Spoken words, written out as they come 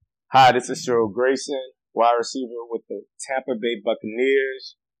Hi, this is Cheryl Grayson, wide receiver with the Tampa Bay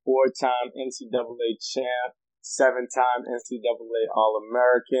Buccaneers, 4-time NCAA champ, 7-time NCAA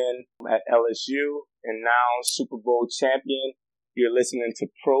All-American at LSU, and now Super Bowl champion. You're listening to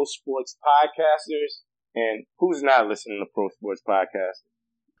Pro Sports Podcasters, and who's not listening to Pro Sports Podcasters?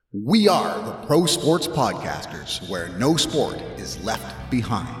 We are the Pro Sports Podcasters, where no sport is left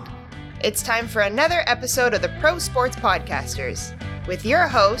behind. It's time for another episode of the Pro Sports Podcasters with your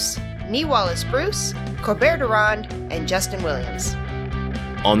hosts, Nee Wallace Bruce, Corbert Durand, and Justin Williams.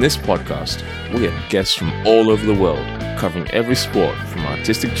 On this podcast, we have guests from all over the world, covering every sport from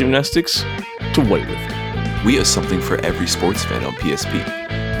artistic gymnastics to weightlifting. We have something for every sports fan on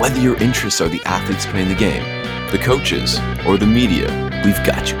PSP. Whether your interests are the athletes playing the game, the coaches, or the media, we've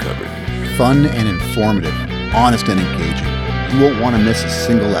got you covered. Fun and informative, honest and engaging. You won't want to miss a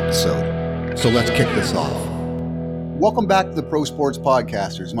single episode. So let's kick this off. Welcome back to the Pro Sports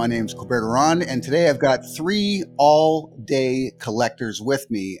Podcasters. My name's Corbert Durand, and today I've got three all-day collectors with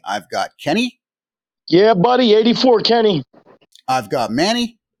me. I've got Kenny. Yeah, buddy, 84 Kenny. I've got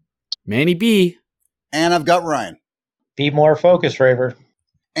Manny. Manny B. And I've got Ryan. Be more focused, Raver.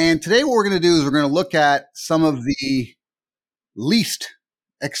 And today what we're going to do is we're going to look at some of the least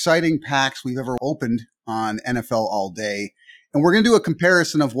exciting packs we've ever opened on NFL All Day. And we're going to do a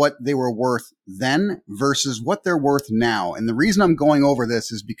comparison of what they were worth then versus what they're worth now. And the reason I'm going over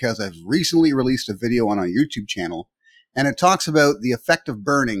this is because I've recently released a video on our YouTube channel, and it talks about the effect of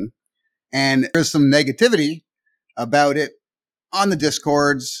burning. And there's some negativity about it on the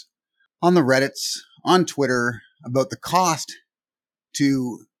Discords, on the Reddits, on Twitter, about the cost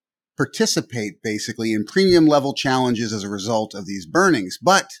to participate basically in premium level challenges as a result of these burnings.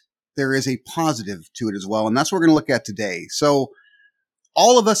 But there is a positive to it as well, and that's what we're going to look at today. So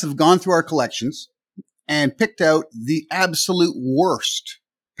all of us have gone through our collections and picked out the absolute worst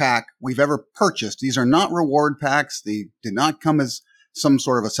pack we've ever purchased. These are not reward packs. They did not come as some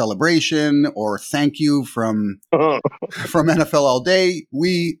sort of a celebration or thank you from NFL All Day.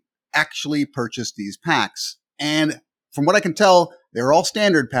 We actually purchased these packs. And from what I can tell, they were all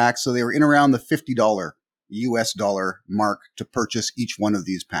standard packs, so they were in around the $50 US dollar mark to purchase each one of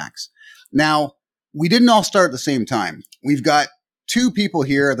these packs. Now, we didn't all start at the same time. We've got two people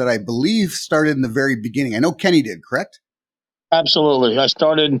here that I believe started in the very beginning. I know Kenny did, correct? Absolutely. I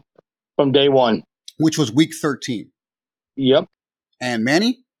started from day one. Which was week 13. Yep. And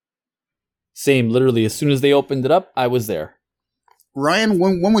Manny? Same, literally. As soon as they opened it up, I was there. Ryan,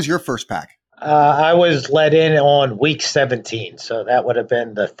 when was your first pack? I was let in on week 17, so that would have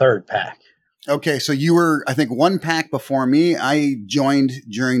been the third pack. Okay, so you were, I think, one pack before me. I joined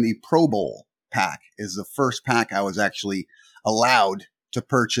during the Pro Bowl pack, is the first pack I was actually allowed to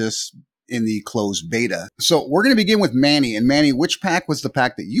purchase in the closed beta. So we're going to begin with Manny. And Manny, which pack was the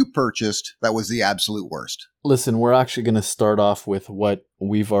pack that you purchased that was the absolute worst? Listen, we're actually going to start off with what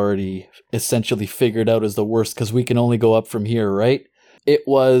we've already essentially figured out as the worst, because we can only go up from here, right? It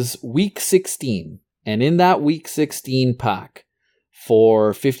was week 16. And in that week 16 pack,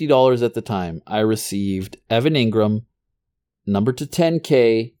 for $50 at the time, I received Evan Ingram, number to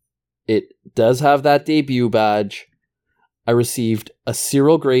 10K. It does have that debut badge. I received a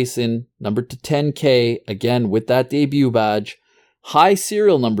Cyril Grayson, number to 10K, again with that debut badge. High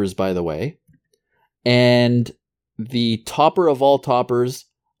serial numbers, by the way. And the topper of all toppers,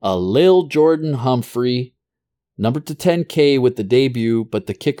 a Lil Jordan Humphrey, number to 10K with the debut. But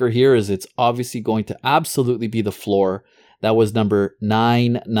the kicker here is it's obviously going to absolutely be the floor. That was number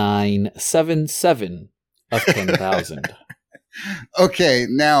 9977 of 10,000. Okay,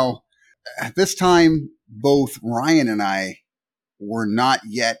 now, at this time, both Ryan and I were not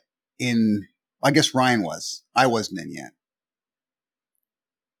yet in, I guess Ryan was. I wasn't in yet.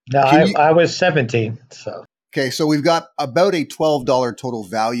 No, I was 17. So Okay, so we've got about a $12 total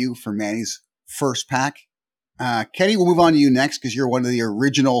value for Manny's first pack. Kenny, we'll move on to you next because you're one of the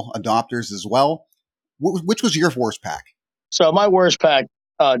original adopters as well. Which was your worst pack? So my worst pack,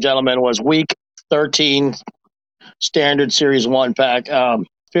 gentlemen, was week 13 standard series 1 pack,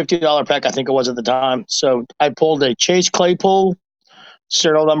 $50 pack, I think it was at the time. So I pulled a Chase Claypool.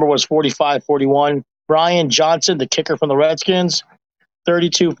 Serial number was 4541. Brian Johnson, the kicker from the Redskins,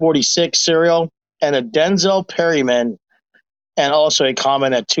 3246 serial, and a Denzel Perryman, and also a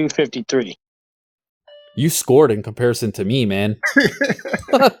comment at 253. You scored in comparison to me, man.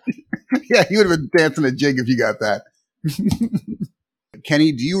 Yeah, you would have been dancing a jig if you got that.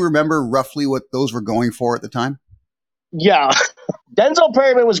 Kenny, do you remember roughly what those were going for at the time? Yeah. Denzel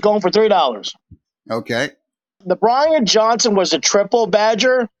Perryman was going for $3. Okay. The Brian Johnson was a triple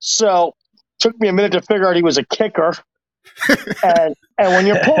badger, so it took me a minute to figure out he was a kicker. And when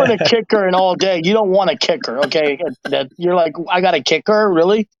you're pulling a kicker in all day, you don't want a kicker. Okay, that you're like, I got a kicker,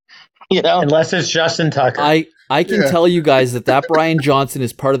 really? You know, Unless it's Justin Tucker. I can tell you guys that Brian Johnson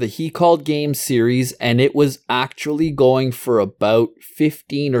is part of the He Called Games series, and it was actually going for about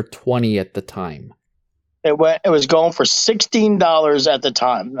 15 or 20 at the time. It was going for $16 at the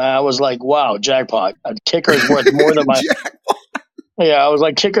time. And I was like, wow, jackpot. A kicker is worth more than my. Yeah, I was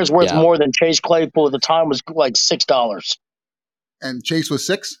like, kicker's worth more than Chase Claypool at the time was like $6. And Chase was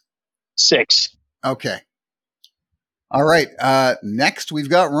 6? 6. Okay. All right. Next, we've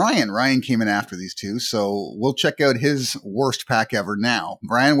got Ryan. Ryan came in after these two, so we'll check out his worst pack ever now.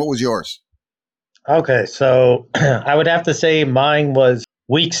 Brian, what was yours? Okay, so I would have to say mine was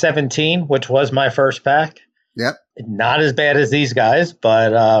week 17, which was my first pack. Yep. Not as bad as these guys,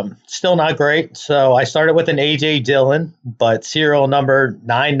 but still not great. So I started with an A.J. Dillon, but serial number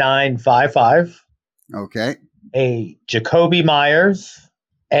 9955. Okay. A Jacoby Myers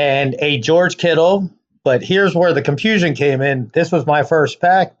and a George Kittle. But here's where the confusion came in. This was my first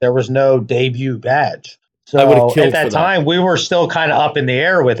pack. There was no debut badge. So at that time, we were still kind of up in the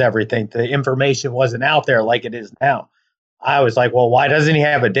air with everything. The information wasn't out there like it is now. I was like, well, why doesn't he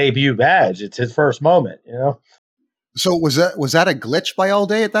have a debut badge? It's his first moment, you know? So was that a glitch by All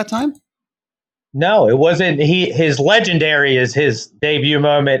Day at that time? No, it wasn't. His legendary is his debut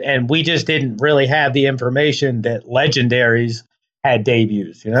moment, and we just didn't really have the information that legendaries had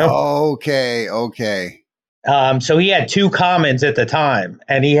debuts, you know? Okay. So he had 2 commons at the time,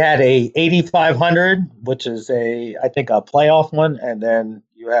 and he had a 8,500, which is I think a playoff one, and then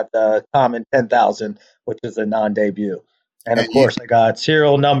you have the common 10,000, which is a non-debut. And of course, I got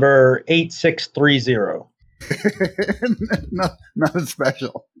serial number 8630. Nothing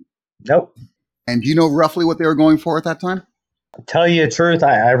special. Nope. And do you know roughly what they were going for at that time? Tell you the truth,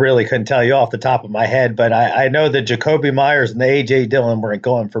 I really couldn't tell you off the top of my head, but I know that Jacoby Myers and the A.J. Dillon weren't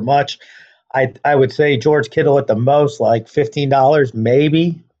going for much. I would say George Kittle at the most, like $15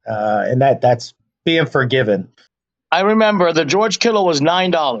 maybe, and that's being forgiven. I remember the George Kittle was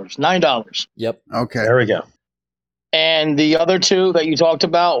 $9. $9. Yep. Okay. There we go. And the other two that you talked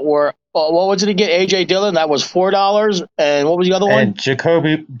about were, what was it again? A.J. Dillon, that was $4. And what was the other one? And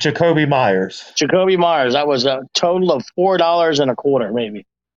Jacoby Myers. Jacoby Myers, that was a total of $4.25, maybe.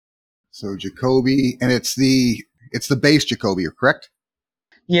 So Jacoby, and it's the base Jacoby, correct?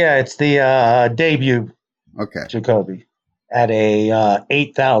 Yeah, it's the debut. Okay. Jacoby at a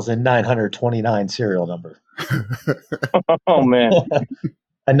 8,929 serial number. Oh man.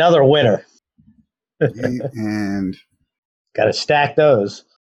 Another winner. And got to stack those.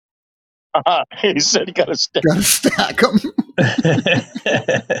 He said he got to stack. Got to stack them. Got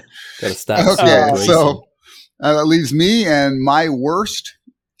to stack. Okay, so that leaves me, and my worst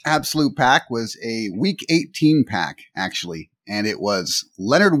absolute pack was a Week 18 pack, actually, and it was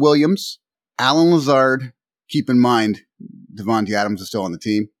Leonard Williams, Alan Lazard. Keep in mind, Devontae Adams is still on the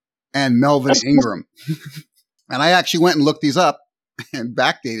team, and Melvin Ingram. And I actually went and looked these up and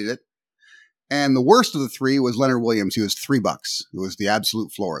backdated it. And the worst of the three was Leonard Williams. He was $3. It was the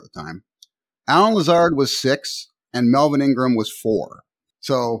absolute floor at the time. Alan Lazard was $6, and Melvin Ingram was $4.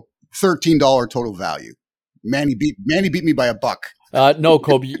 So $13 total value. Manny beat me by $1. No,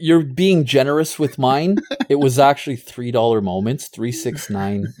 Kobe, you're being generous with mine. It was actually $3 moments,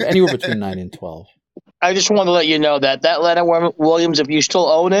 369, anywhere between 9 and 12. I just want to let you know that Leonard Williams, if you still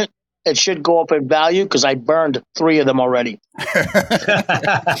own it, it should go up in value because I burned 3 of them already.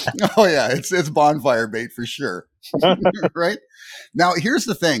 Oh yeah, it's bonfire bait for sure. Right? Now here's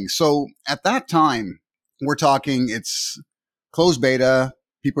the thing. So at that time, we're talking it's closed beta,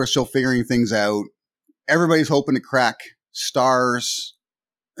 people are still figuring things out. Everybody's hoping to crack stars.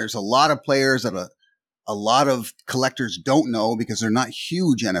 There's a lot of players that a lot of collectors don't know because they're not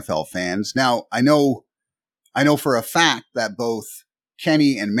huge NFL fans. Now, I know for a fact that both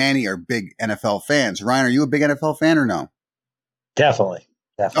Kenny and Manny are big NFL fans. Ryan, are you a big NFL fan or no? Definitely.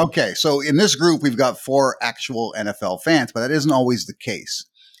 Okay, so in this group, we've got 4 actual NFL fans, but that isn't always the case.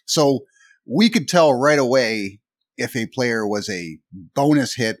 So we could tell right away if a player was a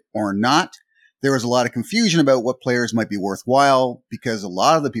bonus hit or not. There was a lot of confusion about what players might be worthwhile because a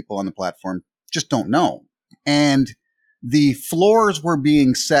lot of the people on the platform just don't know. And the floors were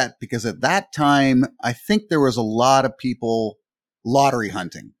being set because at that time, I think there was a lot of people lottery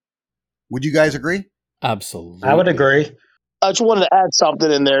hunting. Would you guys agree? Absolutely. I would agree. I just wanted to add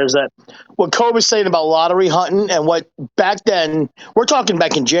something in there is that what Kobe's saying about lottery hunting and what back then, we're talking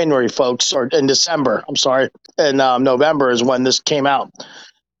back in January, folks, or in December, I'm sorry, and November is when this came out.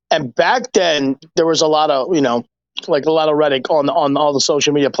 And back then, there was a lot of, like a lot of Reddit on all the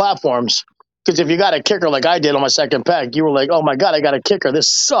social media platforms. Because if you got a kicker like I did on my second pack, you were like, "Oh my god, I got a kicker! This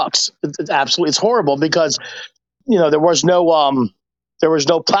sucks. It's horrible." Because there was no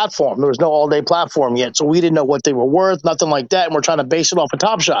platform. There was no all day platform yet, so we didn't know what they were worth, nothing like that. And we're trying to base it off a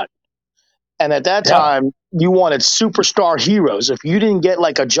Top Shot. And at that time, you wanted superstar heroes. If you didn't get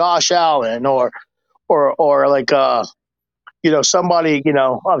like a Josh Allen or like somebody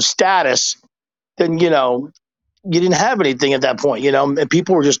of status, then you didn't have anything at that point, and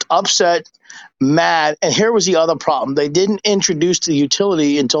people were just upset, mad. And here was the other problem. They didn't introduce the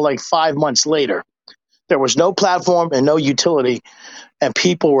utility until like 5 months later. There was no platform and no utility, and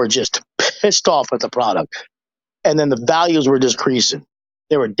people were just pissed off at the product. And then the values were decreasing.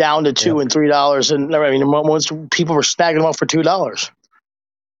 They were down to $2 and $3. And once people were snagging them up for $2.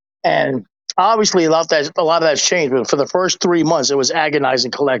 And obviously, a lot of that's changed. But for the first 3 months, it was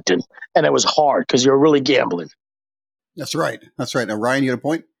agonizing collecting, and it was hard because you're really gambling. That's right. Now, Ryan, you had a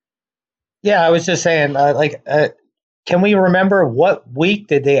point? Yeah, I was just saying, can we remember what week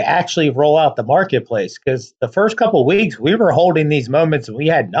did they actually roll out the marketplace? Because the first couple of weeks, we were holding these moments and we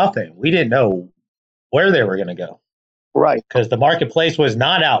had nothing. We didn't know where they were going to go. Right. Because the marketplace was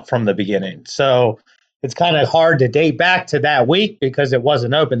not out from the beginning. So it's kind of hard to date back to that week because it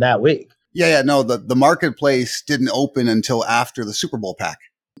wasn't open that week. Yeah. No, the marketplace didn't open until after the Super Bowl pack.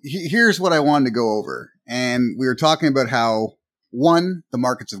 Here's what I wanted to go over. And we were talking about how, one, the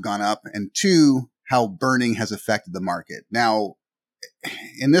markets have gone up, and two, how burning has affected the market. Now,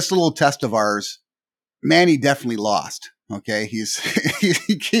 in this little test of ours, Manny definitely lost. Okay.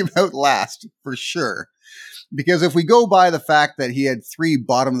 He came out last for sure. Because if we go by the fact that he had 3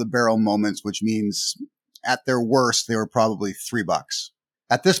 bottom of the barrel moments, which means at their worst, they were probably $3.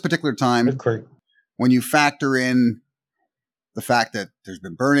 At this particular time, when you factor in the fact that there's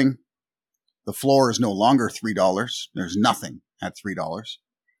been burning, the floor is no longer $3. There's nothing at $3.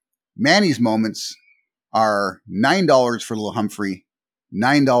 Manny's moments are $9 for Lil Humphrey,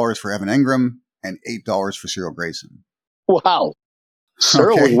 $9 for Evan Ingram, and $8 for Cyril Grayson. Wow.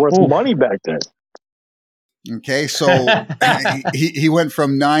 Cyril was worth money back then. Okay, so he went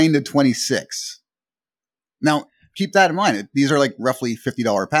from 9 to 26. Now, keep that in mind. These are like roughly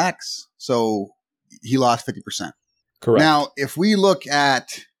 $50 packs, so he lost 50%. Correct. Now, if we look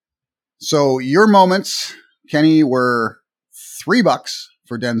at, so your moments, Kenny, were $3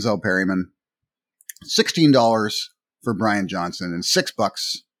 for Denzel Perryman, $16 for Brian Johnson, and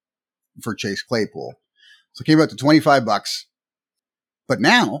 $6 for Chase Claypool. So it came out to $25. But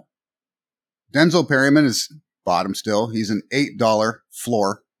now, Denzel Perryman is bottom still. He's an $8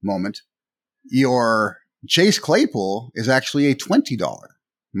 floor moment. Your Chase Claypool is actually a $20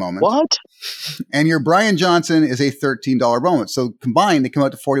 moment. What? And your Brian Johnson is a $13 moment. So combined, they come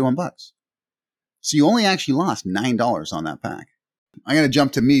out to $41. So you only actually lost $9 on that pack. I'm going to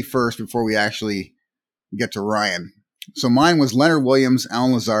jump to me first before we actually get to Ryan. So mine was Leonard Williams,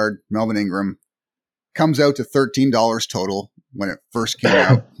 Allen Lazard, Melvin Ingram. Comes out to $13 total when it first came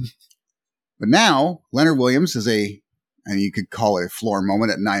out. But now, Leonard Williams is and you could call it a floor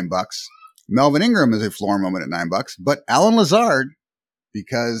moment at $9. Melvin Ingram is a floor moment at $9. But Allen Lazard,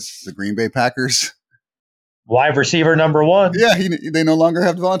 because the Green Bay Packers wide receiver number 1. Yeah, they no longer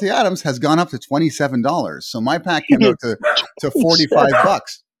have Devontae Adams, has gone up to $27. So my pack came out to $45.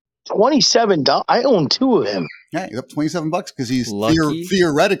 $27? I own 2 of him. Yeah, he's up $27 because he's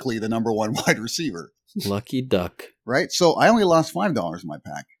theoretically the number 1 wide receiver. Lucky duck. Right? So I only lost $5 in my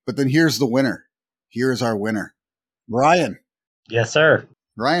pack. But then here's the winner. Here's our winner. Ryan. Yes, sir.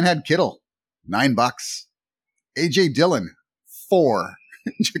 Ryan had Kittle, $9. AJ Dillon, $4.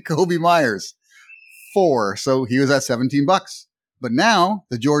 Jacoby Myers, $4. So he was at $17. But now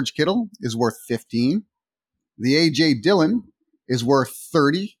the George Kittle is worth $15. The AJ Dillon is worth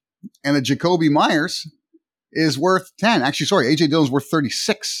 $30. And the Jacoby Myers is worth $10. Actually, sorry, AJ Dillon's worth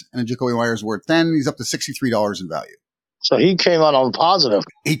 $36, and Jacoby Myers is worth $10. He's up to $63 in value. So he came out on positive.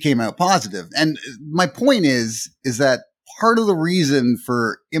 He came out positive. And my point is that part of the reason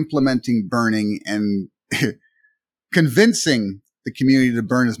for implementing burning and convincing the community to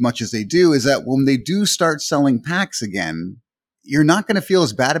burn as much as they do is that when they do start selling packs again, you're not going to feel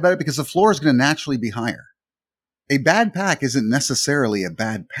as bad about it because the floor is going to naturally be higher. A bad pack isn't necessarily a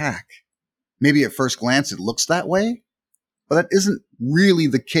bad pack. Maybe at first glance it looks that way, but that isn't really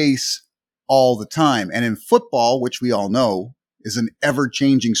the case all the time. And in football, which we all know is an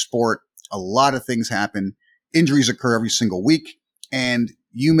ever-changing sport, a lot of things happen. Injuries occur every single week, and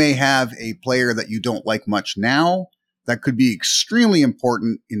you may have a player that you don't like much now that could be extremely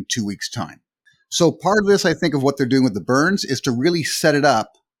important in 2 weeks' time. So part of this, I think, of what they're doing with the burns is to really set it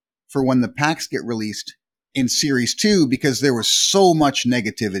up for when the packs get released in Series 2, because there was so much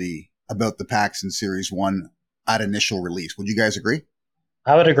negativity about the packs in Series 1 at initial release. Would you guys agree?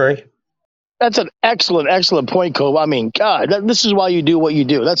 I would agree. That's an excellent point, Cole. I mean, God, this is why you do what you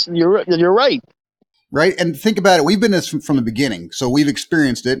do. You're right. Right? And think about it. We've been this from the beginning. So we've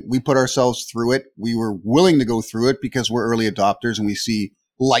experienced it. We put ourselves through it. We were willing to go through it because we're early adopters and we see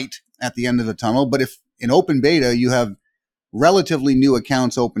light at the end of the tunnel. But if in open beta you have relatively new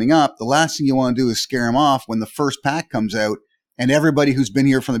accounts opening up, the last thing you want to do is scare them off when the first pack comes out and everybody who's been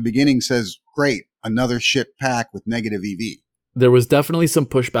here from the beginning says, great, another shit pack with negative EV. There was definitely some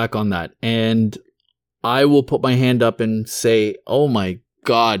pushback on that. And I will put my hand up and say, oh my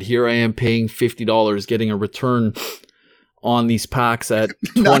God, here I am paying $50, getting a return on these packs at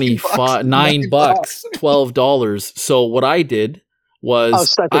 $9, $12. So what I did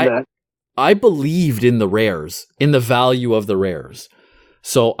was I believed in the rares, in the value of the rares.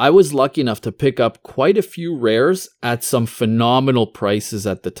 So I was lucky enough to pick up quite a few rares at some phenomenal prices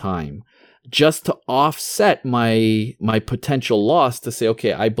at the time, just to offset my potential loss, to say,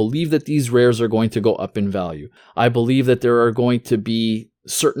 okay, I believe that these rares are going to go up in value. I believe that there are going to be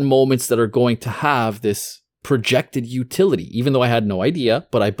certain moments that are going to have this projected utility, even though I had no idea,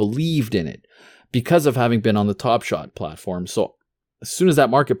 but I believed in it because of having been on the Top Shot platform. So as soon as that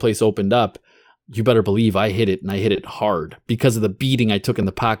marketplace opened up, you better believe I hit it, and I hit it hard because of the beating I took in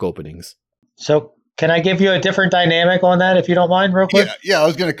the pack openings. So can I give you a different dynamic on that, if you don't mind, real quick? Yeah, I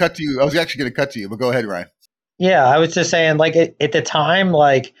was going to cut to you. I was actually going to cut to you, but go ahead, Ryan. Yeah, I was just saying, like, at the time,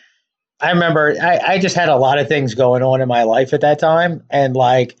 like, I remember I just had a lot of things going on in my life at that time. And,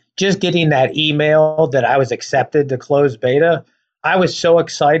 like, just getting that email that I was accepted to close beta, I was so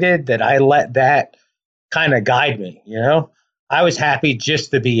excited that I let that kind of guide me, you know? I was happy just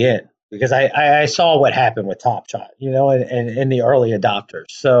to be in because I saw what happened with Top Shot, you know, and the early adopters.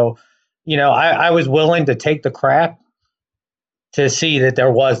 So, you know, I was willing to take the crap to see that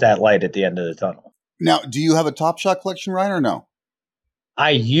there was that light at the end of the tunnel. Now, do you have a Top Shot collection, Ryan, or no? I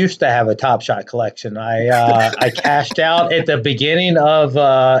used to have a Top Shot collection. I cashed out at the beginning of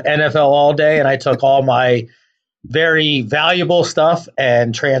NFL All Day, and I took all my very valuable stuff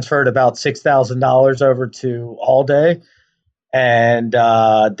and transferred about $6,000 over to All Day. And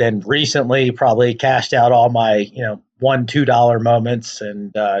then recently probably cashed out all my, you know, $1, $2 moments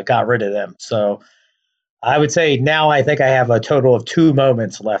and got rid of them. So I would say now I think I have a total of 2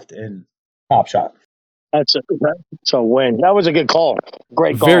 moments left in Top Shot. That's a win. That was a good call.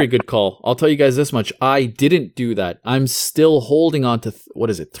 Great call. Very good call. I'll tell you guys this much. I didn't do that. I'm still holding on to,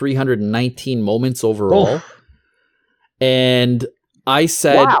 319 moments overall. Oof. And I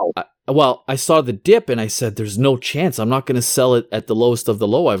said, wow. I saw the dip and I said, there's no chance. I'm not going to sell it at the lowest of the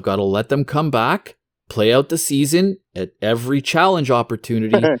low. I've got to let them come back, play out the season at every challenge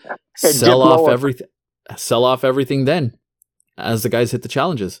opportunity, sell off everything then as the guys hit the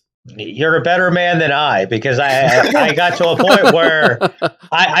challenges. You're a better man than I, because I got to a point where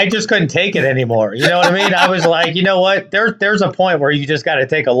I just couldn't take it anymore. You know what I mean? I was like, you know what? There's a point where you just got to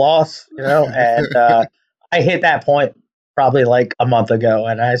take a loss, you know? And I hit that point probably like a month ago,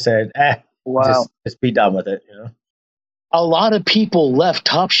 and I said, wow, just be done with it, you know? A lot of people left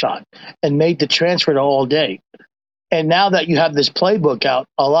Top Shot and made the transfer to All Day. And now that you have this playbook out,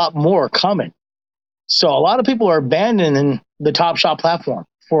 a lot more are coming. So a lot of people are abandoning the Top Shot platform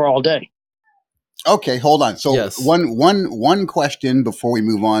for All Day. Okay, hold on. So yes. one question before we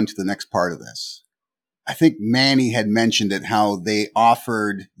move on to the next part of this. I think Manny had mentioned it, how they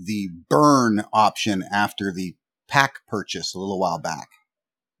offered the burn option after the pack purchase a little while back.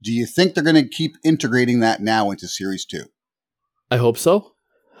 Do you think they're going to keep integrating that now into Series 2? I hope so.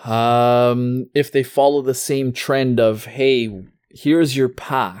 If they follow the same trend of, hey, here's your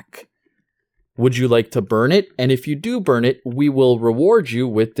pack, would you like to burn it? And if you do burn it, we will reward you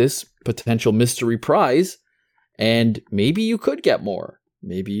with this potential mystery prize. And maybe you could get more.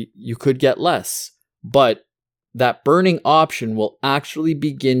 Maybe you could get less. But that burning option will actually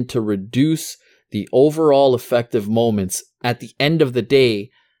begin to reduce the overall effective moments. At the end of the day,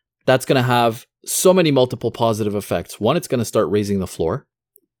 that's going to have so many multiple positive effects. One, it's going to start raising the floor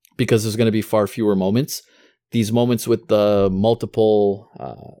because there's going to be far fewer moments. These moments with the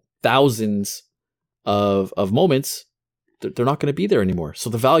multiple thousands of moments, they're not going to be there anymore. So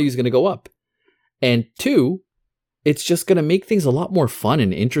the value is going to go up. And 2, it's just going to make things a lot more fun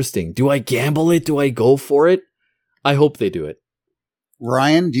and interesting. Do I gamble it? Do I go for it? I hope they do it.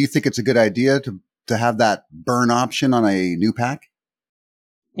 Ryan, do you think it's a good idea to have that burn option on a new pack?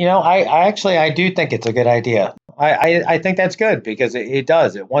 You know, I do think it's a good idea. I think that's good because it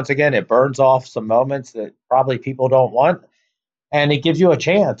does. Once again, it burns off some moments that probably people don't want. And it gives you a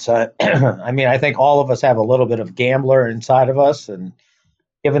chance. I mean, I think all of us have a little bit of gambler inside of us. And,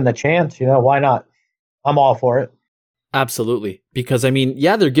 given the chance, why not? I'm all for it. Absolutely. Because,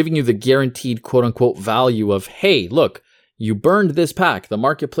 they're giving you the guaranteed quote unquote value of, hey, look, you burned this pack. The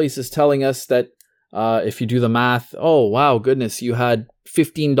marketplace is telling us that if you do the math, oh, wow, goodness, you had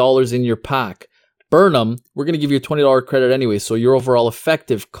 $15 in your pack. Burn them. We're going to give you a $20 credit anyway. So your overall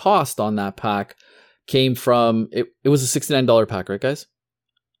effective cost on that pack came from, it was a $69 pack, right, guys?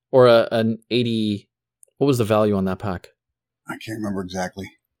 Or an 80, what was the value on that pack? I can't remember exactly.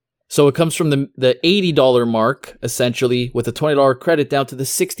 So it comes from the $80 mark, essentially, with a $20 credit down to the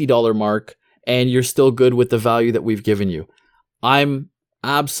 $60 mark, and you're still good with the value that we've given you. I'm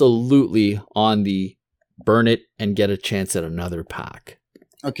absolutely on the burn it and get a chance at another pack.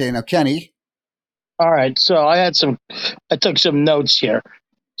 Okay, now Kenny. All right, so I took some notes here.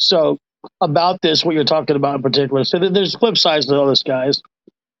 So about this, what you're talking about in particular. So there's flip sides to all this, guys.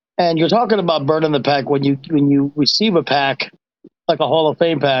 And you're talking about burning the pack when you receive a pack, like a Hall of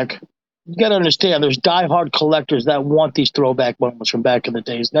Fame pack. You got to understand, there's diehard collectors that want these throwback moments from back in the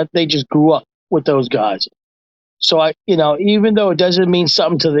days. That they just grew up with those guys. So even though it doesn't mean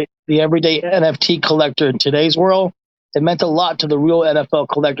something to the everyday NFT collector in today's world, it meant a lot to the real NFL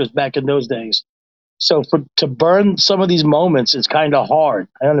collectors back in those days. So to burn some of these moments is kind of hard.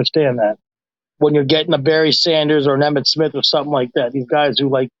 I understand that. When you're getting a Barry Sanders or an Emmitt Smith or something like that, these guys who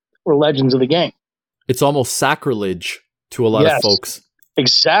were legends of the game. It's almost sacrilege to a lot of folks.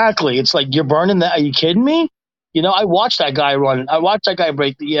 Exactly. It's like, you're burning that. Are you kidding me? I watched that guy run. I watched that guy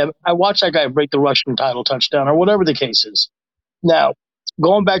break the rushing title touchdown or whatever the case is. Now,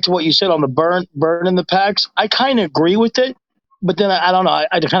 going back to what you said on the burning the packs, I kind of agree with it, but then I don't know.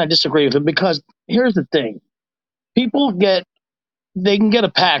 I kind of disagree with it because here's the thing. People they can get a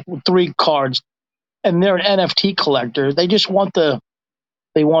pack with 3 cards and they're an NFT collector. They just want the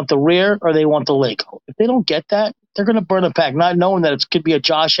rare or they want the Lego. If they don't get that, they're going to burn a pack, not knowing that it could be a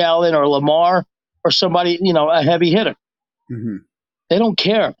Josh Allen or a Lamar or somebody, a heavy hitter. Mm-hmm. They don't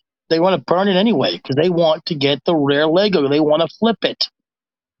care. They want to burn it anyway because they want to get the rare Lego. They want to flip it.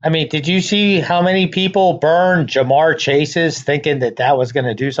 Did you see how many people burned Jamar Chase's thinking that was going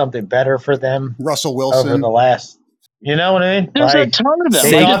to do something better for them? Russell Wilson. Over the last, you know what I mean? There's a ton of them.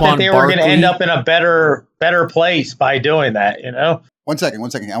 They thought that they were going to end up in a better place by doing that, One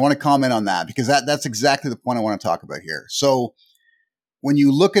second. I want to comment on that because that's exactly the point I want to talk about here. So when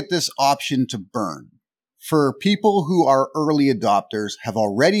you look at this option to burn, for people who are early adopters, have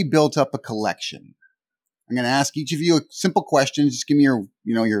already built up a collection, I'm going to ask each of you a simple question. Just give me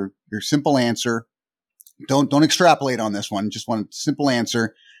your simple answer. Don't extrapolate on this one. Just one simple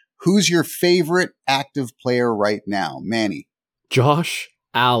answer. Who's your favorite active player right now? Manny. Josh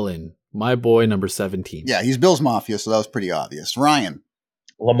Allen, my boy, number 17. Yeah, he's Bills Mafia, so that was pretty obvious. Ryan.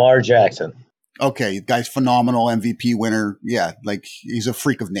 Lamar Jackson. Okay, guy's phenomenal, MVP winner. Yeah, he's a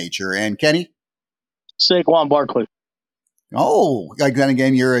freak of nature. And Kenny? Saquon Barkley. Oh, then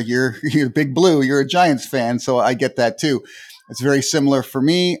again, you're Big Blue. You're a Giants fan, so I get that too. It's very similar for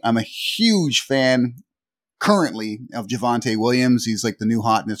me. I'm a huge fan currently of Javonte Williams. He's like the new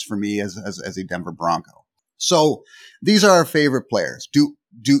hotness for me as a Denver Bronco. So these are our favorite players. Do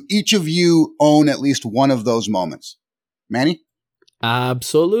each of you own at least one of those moments? Manny?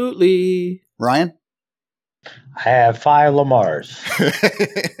 Absolutely. Ryan? I have 5 Lamars.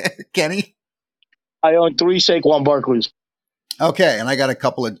 Kenny? I own 3 Saquon Barkleys. Okay, and I got a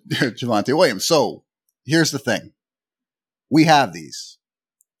couple of Javonte Williams. So here's the thing. We have these.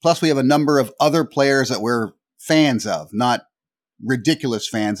 Plus, we have a number of other players that we're fans of. Not ridiculous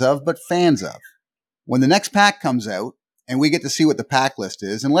fans of, but fans of. When the next pack comes out, and we get to see what the pack list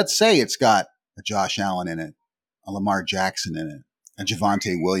is, and let's say it's got a Josh Allen in it, a Lamar Jackson in it, a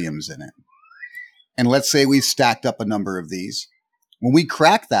Javonte Williams in it, and let's say we stacked up a number of these. When we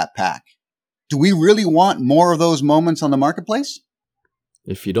crack that pack, do we really want more of those moments on the marketplace?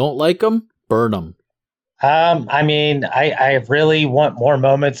 If you don't like them, burn them. I really want more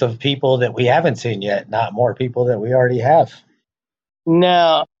moments of people that we haven't seen yet, not more people that we already have.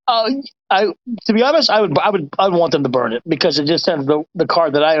 No, to be honest, I would want them to burn it because it just sends the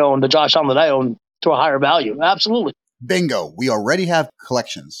card that I own, the Josh Allen that I own, to a higher value. Absolutely. Bingo. We already have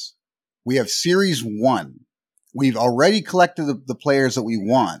collections. We have Series 1. We've already collected the players that we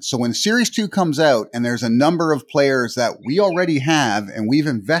want. So when Series 2 comes out and there's a number of players that we already have and we've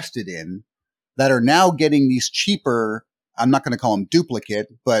invested in that are now getting these cheaper, I'm not going to call them duplicate,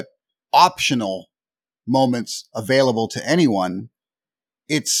 but optional moments available to anyone,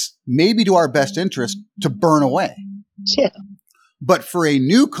 it's maybe to our best interest to burn away. Yeah. But for a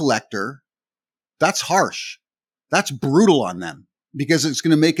new collector, that's harsh. That's brutal on them because it's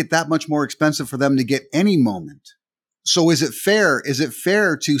going to make it that much more expensive for them to get any moment. So is it fair? Is it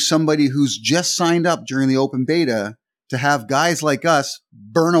fair to somebody who's just signed up during the open beta to have guys like us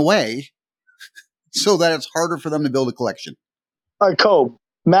burn away so that it's harder for them to build a collection? All right, Cobe.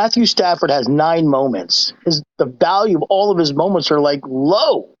 Matthew Stafford has 9 moments. The value of all of his moments are like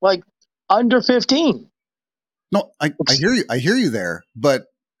low, like under 15. No, I hear you. I hear you there. But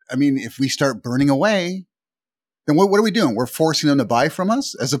I mean, if we start burning away, then what are we doing? We're forcing them to buy from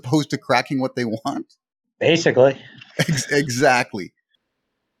us as opposed to cracking what they want? Basically. Exactly.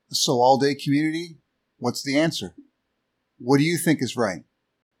 So all day community, what's the answer? What do you think is right?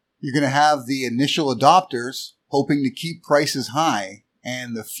 You're going to have the initial adopters hoping to keep prices high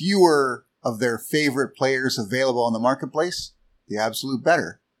and the fewer of their favorite players available on the marketplace, the absolute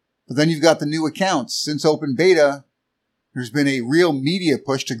better. But then you've got the new accounts. Since open beta, there's been a real media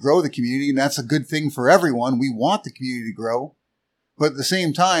push to grow the community, and that's a good thing for everyone. We want the community to grow. But at the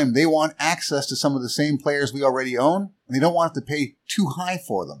same time, they want access to some of the same players we already own, and they don't want to pay too high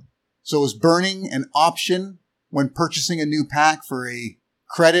for them. So is burning an option when purchasing a new pack for a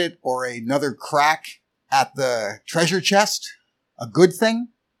credit or another crack at the treasure chest a good thing?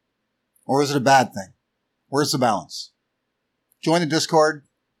 Or is it a bad thing? Where's the balance? Join the Discord.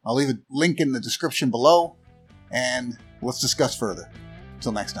 I'll leave a link in the description below, and let's discuss further.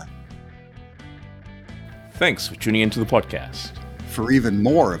 Until next time. Thanks for tuning into the podcast. For even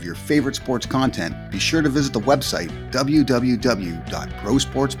more of your favorite sports content, be sure to visit the website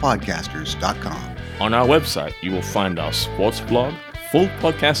www.prosportspodcasters.com. On our website, you will find our sports blog, full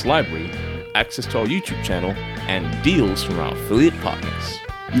podcast library, access to our YouTube channel, and deals from our affiliate partners.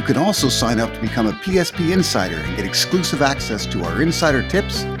 You can also sign up to become a PSP Insider and get exclusive access to our insider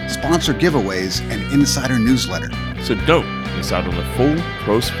tips, sponsor giveaways, and insider newsletter. So don't miss out on the full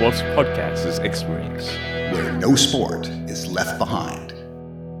Pro Sports Podcasters experience, where no sport is left behind.